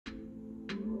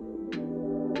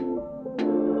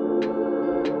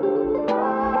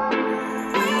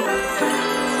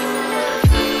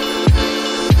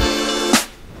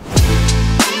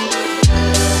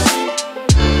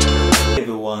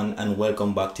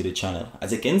welcome back to the channel.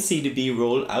 As you can see the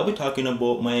B-roll, I'll be talking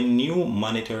about my new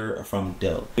monitor from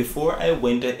Dell. Before I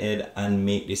went ahead and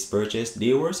made this purchase,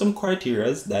 there were some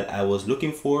criteria that I was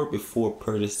looking for before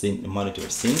purchasing the monitor,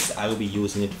 since I will be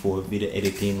using it for video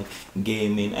editing,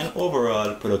 gaming, and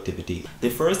overall productivity. The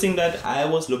first thing that I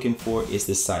was looking for is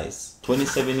the size.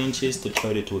 27 inches to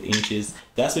 32 inches.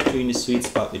 That's between the sweet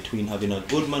spot between having a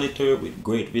good monitor with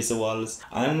great visuals,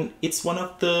 and it's one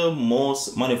of the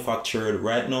most manufactured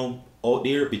right now out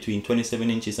there between 27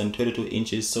 inches and 32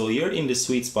 inches. So you're in the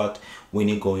sweet spot when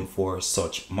you're going for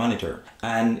such monitor,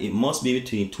 and it must be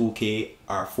between 2K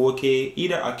or 4K,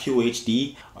 either a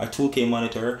QHD or 2K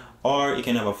monitor, or you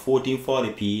can have a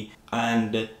 1440p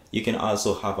and you can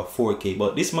also have a 4K.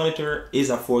 But this monitor is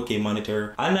a 4K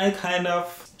monitor, and I kind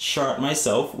of short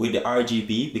myself with the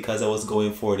RGB because I was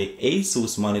going for the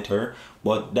Asus monitor,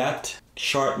 but that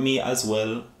short me as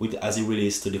well with as it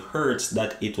relates to the hertz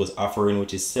that it was offering,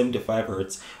 which is 75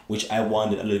 hertz, which I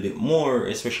wanted a little bit more,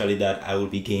 especially that I will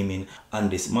be gaming on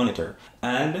this monitor.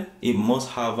 And it must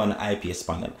have an IPS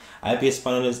panel. IPS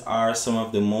panels are some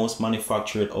of the most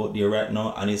manufactured out there right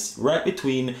now, and it's right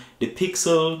between the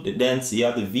pixel, the dense. You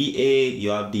have the VA, you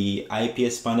have the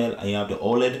IPS panel, and you have the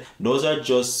OLED. Those are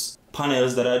just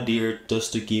panels that are there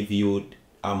just to give you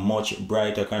a much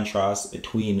brighter contrast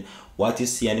between what you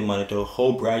see on the monitor,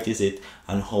 how bright is it,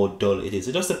 and how dull it is.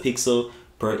 It's just a pixel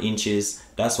per inches.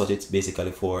 That's what it's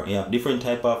basically for. You have different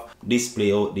type of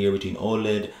display out there between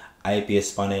OLED,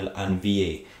 IPS panel, and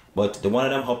VA. But the one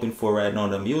that I'm hoping for right now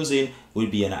that I'm using will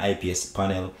be an IPS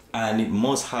panel, and it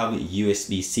must have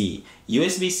USB-C.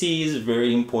 USB-C is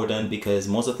very important because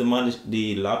most of the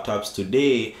laptops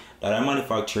today that are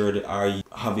manufactured are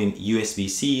having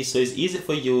USB-C, so it's easy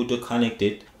for you to connect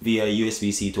it via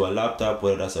USB-C to a laptop,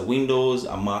 whether that's a Windows,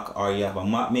 a Mac, or you have a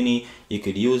Mac Mini, you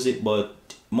could use it. But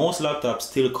most laptops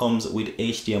still comes with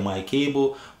HDMI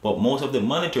cable, but most of the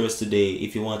monitors today,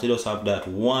 if you want to just have that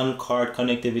one card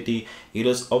connectivity, you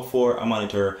just opt for a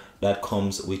monitor that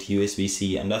comes with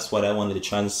USB-C, and that's what I wanted to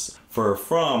transfer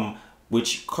from,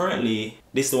 which currently,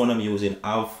 this is the one I'm using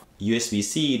of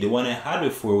USB-C. The one I had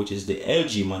before, which is the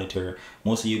LG monitor,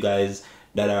 most of you guys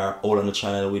that are old on the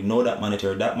channel would know that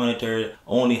monitor. That monitor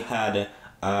only had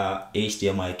a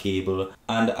HDMI cable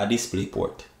and a display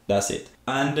port. That's it.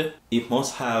 And it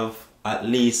must have at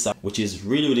least, which is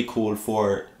really cool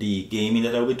for the gaming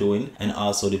that I'll be doing and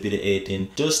also the video editing,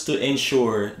 just to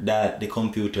ensure that the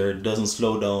computer doesn't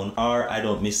slow down or I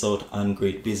don't miss out on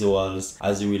great visuals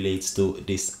as it relates to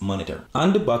this monitor.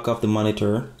 On the back of the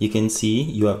monitor, you can see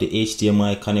you have the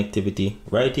HDMI connectivity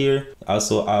right here.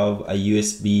 Also have a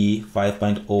USB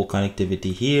 5.0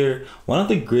 connectivity here. One of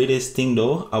the greatest thing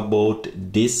though about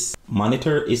this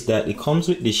monitor is that it comes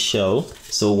with this shell.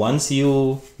 So once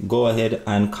you go ahead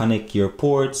and connect your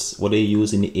ports, whether you're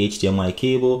using the HDMI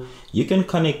cable, you can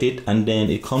connect it, and then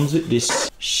it comes with this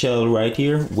shell right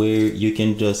here where you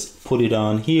can just put it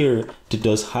on here to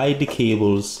just hide the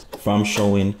cables from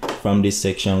showing from this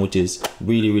section, which is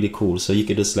really cool. So you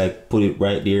can just like put it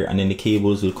right there, and then the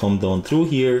cables will come down through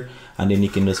here, and then you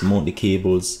can just mount the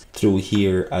cables through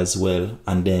here as well,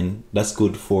 and then that's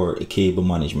good for cable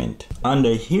management.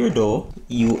 Under here though,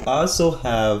 you also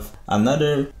have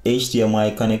another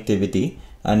HDMI connectivity,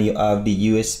 and you have the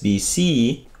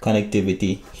USB-C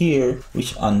connectivity here,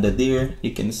 which under there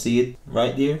you can see it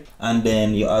right there, and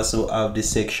then you also have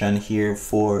this section here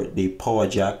for the power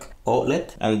jack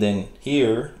outlet, and then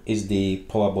here is the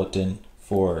power button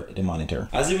for the monitor.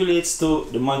 As it relates to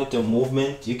the monitor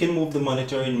movement, you can move the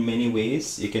monitor in many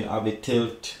ways. You can have it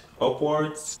tilt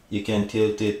upwards, you can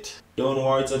tilt it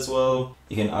downwards as well,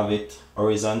 you can have it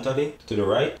horizontally to the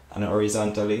right and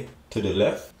horizontally to the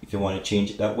left if you want to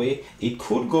change it that way. It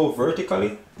could go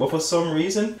vertically, but for some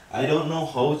reason I don't know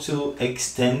how to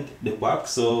extend the back,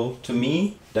 so to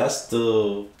me that's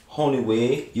the only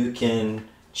way you can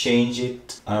change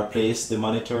it or place the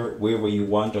monitor wherever you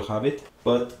want to have it.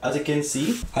 But as you can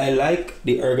see, I like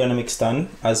the ergonomic stand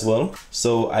as well,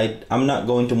 so I'm not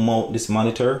going to mount this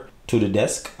monitor to the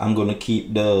desk. I'm going to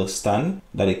keep the stand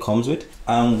that it comes with.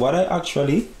 And what I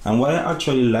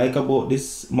actually like about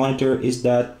this monitor is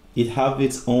that it have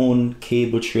its own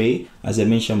cable tray, as I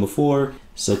mentioned before,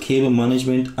 so cable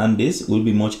management on this will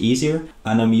be much easier.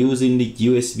 And I'm using the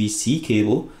USB-C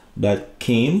cable that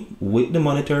came with the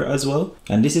monitor as well,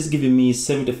 and this is giving me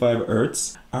 75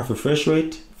 Hz of refresh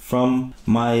rate from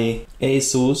my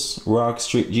Asus ROG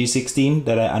Strix G16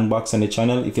 that I unboxed on the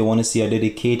channel. If you want to see a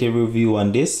dedicated review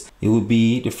on this, it will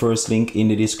be the first link in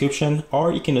the description,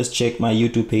 or you can just check my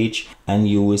YouTube page and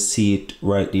you will see it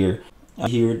right there.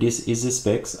 Here, this is the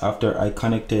specs after I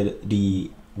connected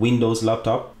the Windows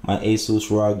laptop, my Asus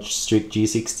ROG Strix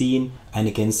G16, and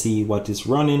you can see what is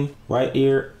running right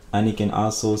here, and you can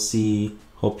also see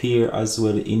up here as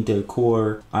well the Intel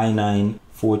Core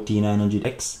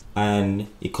i9-14900X, and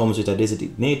it comes with a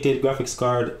designated graphics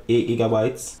card,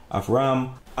 8GB of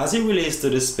RAM. As it relates to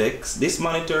the specs, this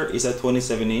monitor is a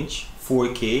 27-inch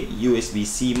 4K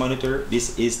USB-C monitor.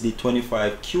 This is the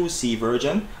 25QC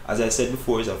version. As I said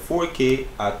before, it's a 4K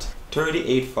at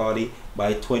 3840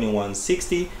 by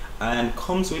 2160 and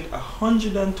comes with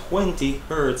 120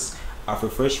 Hz of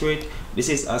refresh rate. This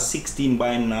is a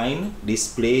 16:9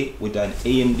 display with an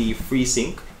AMD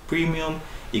FreeSync Premium.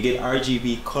 You get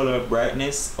RGB color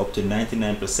brightness up to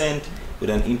 99% with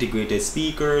an integrated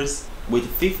speakers with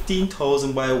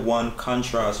 15,000:1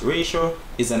 contrast ratio.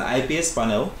 Is an IPS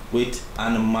panel with a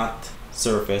matte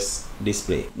surface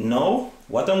display. Now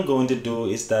what I'm going to do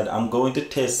is that I'm going to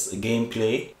test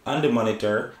gameplay on the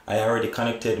monitor. I already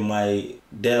connected my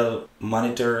Dell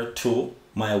monitor to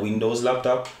my Windows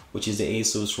laptop, which is the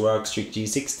Asus ROG Strix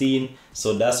G16.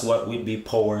 So that's what will be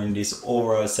powering this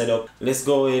overall setup. Let's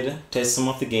go ahead, test some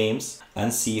of the games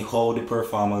and see how the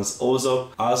performance holds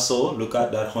up. Also look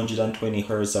at that 120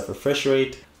 Hz of refresh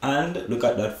rate and look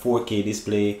at that 4K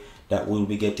display that we'll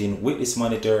be getting with this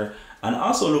monitor, and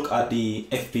also look at the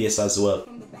FPS as well.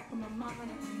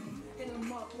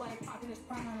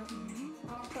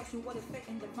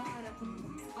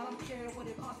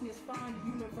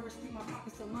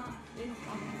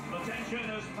 The tension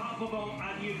is palpable,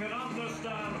 and you can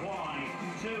understand why.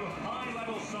 Two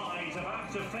high-level sides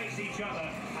about to face each other,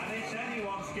 and it's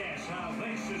anyone's guess how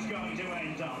this is going to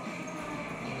end up.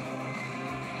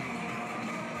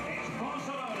 It's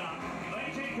Barcelona. They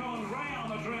take on Real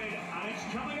Madrid, and it's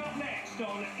coming up next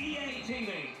on EA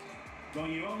TV. Well,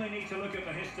 you only need to look at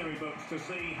the history books to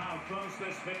see how close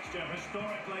this fixture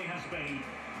historically has been.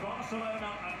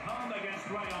 Barcelona at home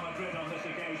against Real Madrid on this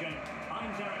occasion.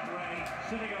 I'm Derek Ray,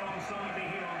 sitting alongside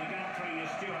me here on the gantry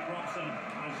is Stuart Robson.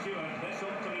 And Stuart, this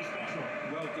ought to be special.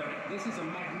 Well, Derek, this is a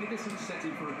magnificent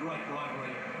setting for a great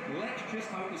rivalry. Let's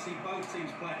just hope to see both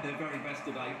teams play at their very best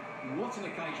today. What an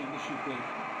occasion this should be. Can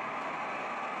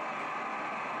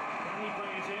he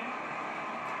play it in?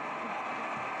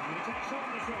 And he takes on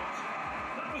the shot.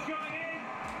 That was going in.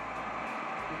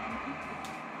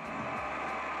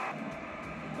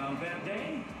 Valverde.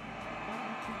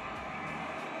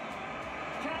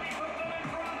 Can he put them in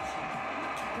front?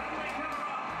 Can they cover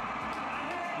up? And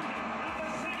then, at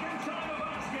the second time of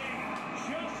asking,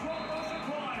 just what was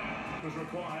required. Was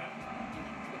required.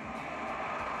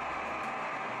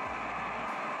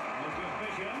 No good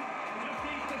vision. Just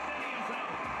needs to steady himself.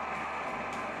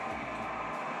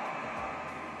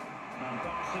 And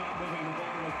Barca moving the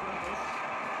ball with purpose.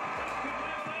 That could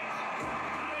nail it.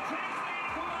 And it takes the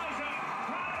equaliser.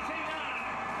 Parity now.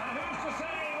 And who's to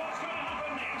say what's going to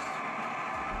happen next?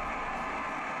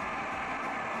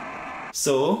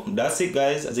 So that's it,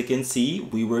 guys. As you can see,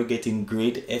 we were getting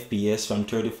great FPS from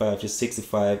 35 to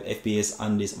 65 FPS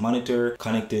on this monitor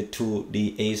connected to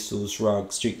the Asus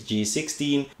ROG Strix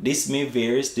G16. This may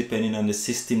vary depending on the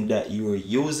system that you are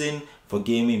using. For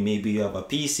gaming, maybe you have a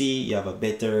PC, you have a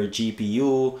better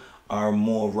GPU, or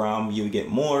more RAM, you get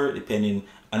more depending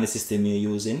on the system you're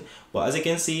using. But as you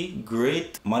can see,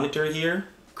 great monitor here,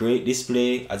 great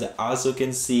display. As I also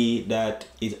can see that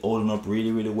it's holding up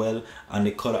really well, and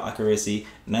the color accuracy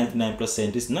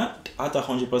 99%. It's not at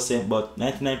 100%, but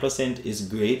 99% is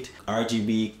great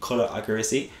RGB color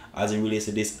accuracy as it relates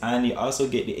to this. And you also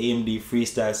get the AMD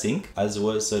FreeSync as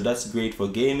well, so that's great for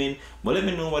gaming. But let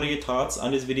me know what are your thoughts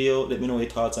on this video. Let me know your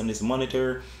thoughts on this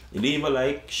monitor. Leave a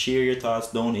like, share your thoughts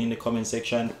down in the comment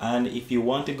section, and if you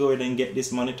want to go ahead and get this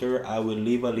monitor, I will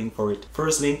leave a link for it,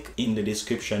 first link in the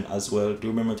description as well. Do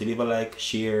remember to leave a like,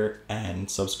 share, and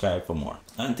subscribe for more.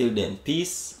 Until then,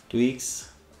 peace,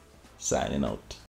 tweaks, signing out.